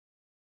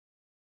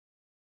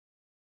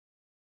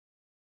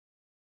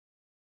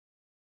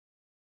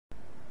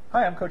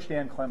Hi, I'm Coach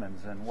Dan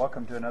Clemens, and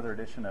welcome to another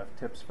edition of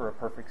Tips for a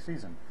Perfect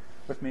Season.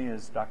 With me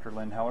is Dr.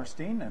 Lynn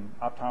Hellerstein, an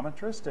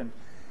optometrist. And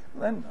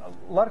Lynn,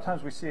 a lot of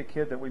times we see a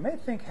kid that we may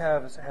think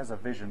has a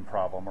vision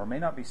problem or may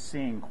not be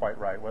seeing quite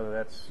right, whether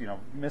that's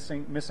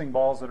missing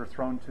balls that are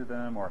thrown to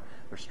them or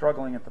they're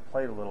struggling at the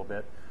plate a little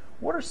bit.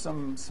 What are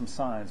some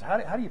signs?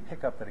 How do you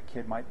pick up that a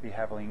kid might be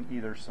having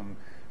either some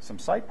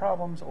sight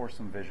problems or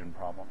some vision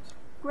problems?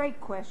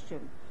 Great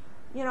question.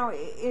 You know,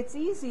 it's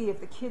easy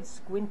if the kid's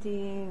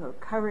squinting or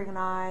covering an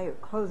eye or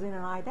closing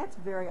an eye. That's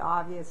very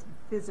obvious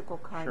physical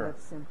kind Sure. of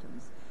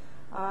symptoms.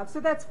 So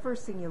that's the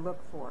first thing you look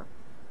for.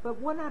 But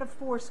 1 out of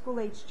 4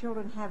 school-age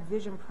children have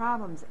vision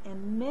problems,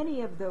 and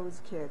many of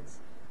those kids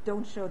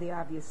don't show the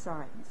obvious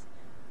signs.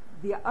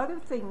 The other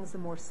things, the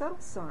more subtle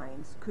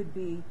signs, could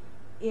be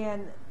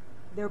in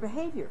their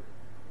behavior.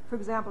 For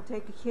example,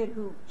 take a kid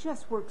who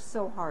just works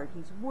so hard.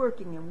 He's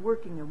working and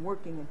working and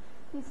working, and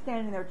he's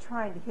standing there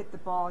trying to hit the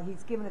ball.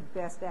 He's giving it the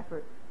best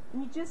effort.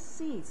 And you just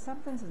see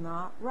something's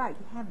not right.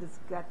 You have this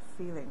gut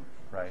feeling.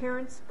 Right.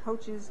 Parents,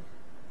 coaches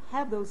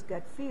have those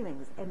gut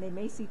feelings, and they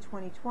may see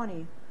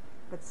 20/20,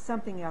 but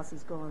something else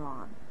is going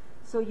on.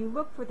 So you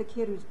look for the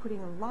kid who's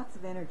putting in lots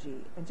of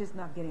energy and just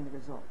not getting the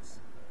results.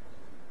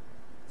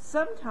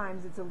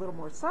 Sometimes it's a little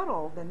more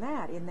subtle than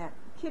that, in that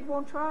the kid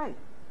won't try.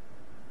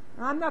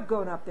 I'm not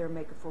going up there and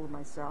make a fool of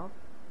myself.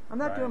 I'm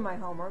not Right. doing my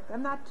homework.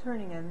 I'm not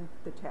turning in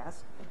the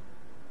test.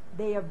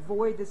 They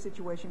avoid the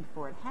situation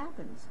before it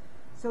happens.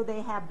 So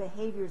they have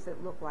behaviors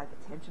that look like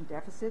attention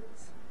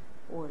deficits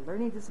or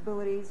learning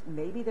disabilities.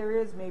 Maybe there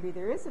is, maybe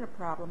there isn't a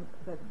problem,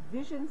 but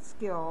vision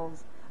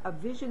skills of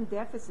vision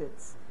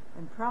deficits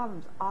and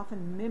problems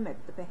often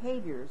mimic the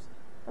behaviors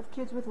of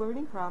kids with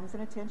learning problems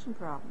and attention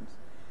problems.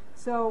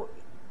 So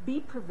be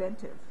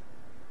preventive.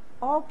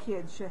 All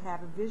kids should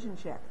have a vision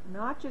check,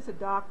 not just a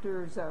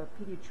doctor's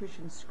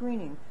pediatrician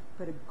screening,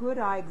 but a good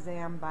eye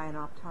exam by an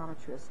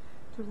optometrist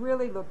to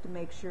really look to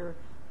make sure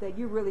that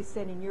you're really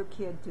sending your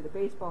kid to the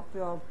baseball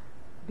field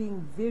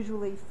being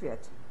visually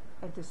fit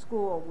and to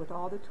school with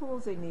all the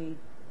tools they need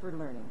for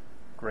learning.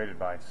 Great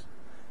advice.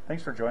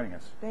 Thanks for joining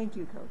us. Thank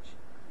you, Coach.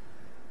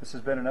 This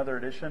has been another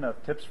edition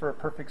of Tips for a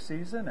Perfect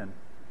Season, and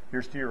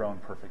here's to your own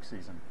perfect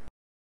season.